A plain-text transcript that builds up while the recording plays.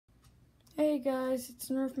Hey guys, it's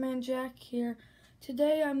Nerf Jack here.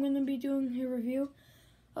 Today I'm going to be doing a review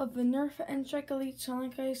of the Nerf and Strike Elite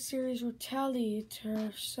Sonic Ice Series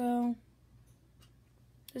Retaliator. So,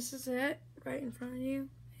 this is it, right in front of you,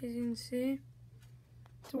 as you can see.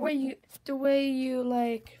 The way you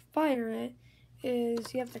like fire it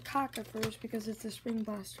is you have to cock it first because it's a spring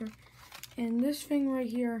blaster. And this thing right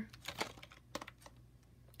here,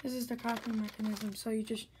 this is the cocking mechanism. So you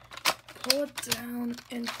just pull it down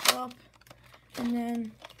and up, and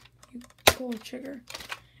then you pull the trigger.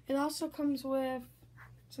 It also comes with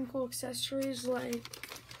some cool accessories like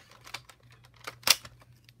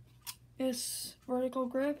this vertical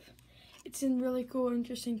grip. It's in really cool,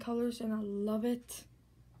 interesting colors, and I love it.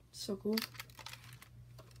 So cool.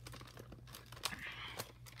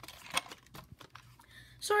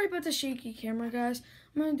 Sorry about the shaky camera, guys.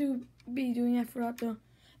 I'm gonna be doing that throughout the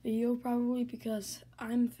video probably because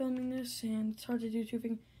I'm filming this and it's hard to do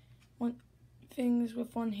things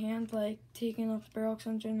with one hand, like taking off the barrel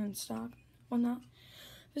extension and stock, whatnot.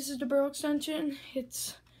 This is the barrel extension.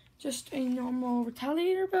 It's just a normal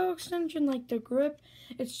Retaliator barrel extension, like the grip.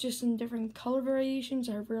 It's just in different color variations.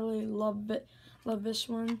 I really love it. Love this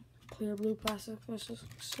one. Clear blue plastic. This is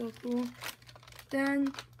so cool.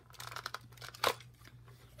 Then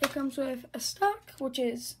it comes with a stock, which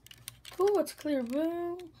is cool. It's clear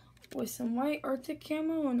blue with some white Arctic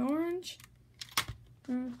camo and orange.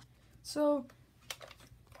 So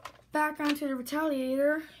back onto the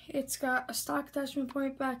Retaliator, it's got a stock attachment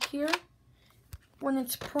point back here. When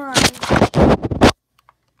it's primed,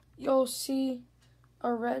 you'll see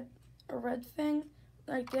a red thing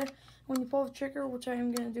right there. When you pull the trigger, which I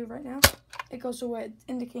am going to do right now, it goes away,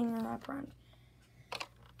 indicating they're not primed.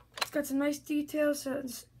 It's got some nice details.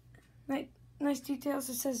 Nice details.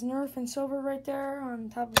 It says Nerf in silver right there on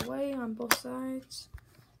top of the way on both sides.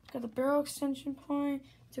 It's got a barrel extension point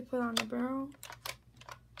to put on the barrel.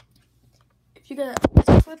 If you get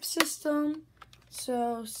a clip system,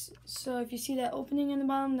 so if you see that opening in the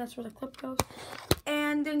bottom, that's where the clip goes.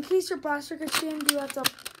 And in case your blaster gets jammed, you have to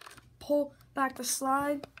pull back the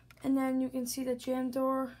slide, and then you can see the jam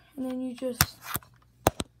door, and then you just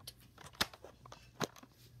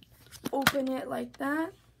open it like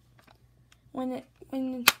that. When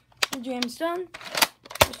the jam's done,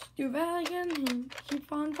 just do that again and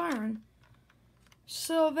keep on firing.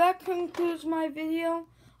 So that concludes my video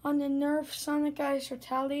on the Nerf Sonic Ice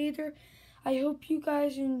Retaliator. I hope you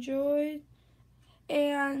guys enjoyed.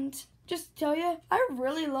 And just to tell you, I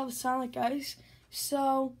really love Sonic Ice.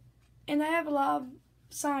 So, and I have a lot of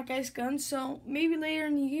Sonic Ice guns. So maybe later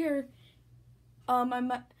in the year, I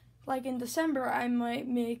might, like in December, I might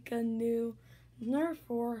make a new Nerf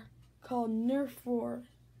war called Nerf War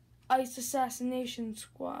Ice Assassination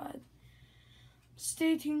Squad.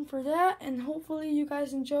 Stay tuned for that, and hopefully you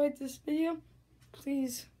guys enjoyed this video.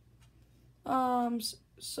 Please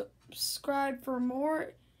subscribe for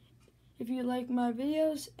more if you like my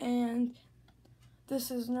videos, and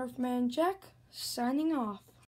this is Nerf Jack signing off.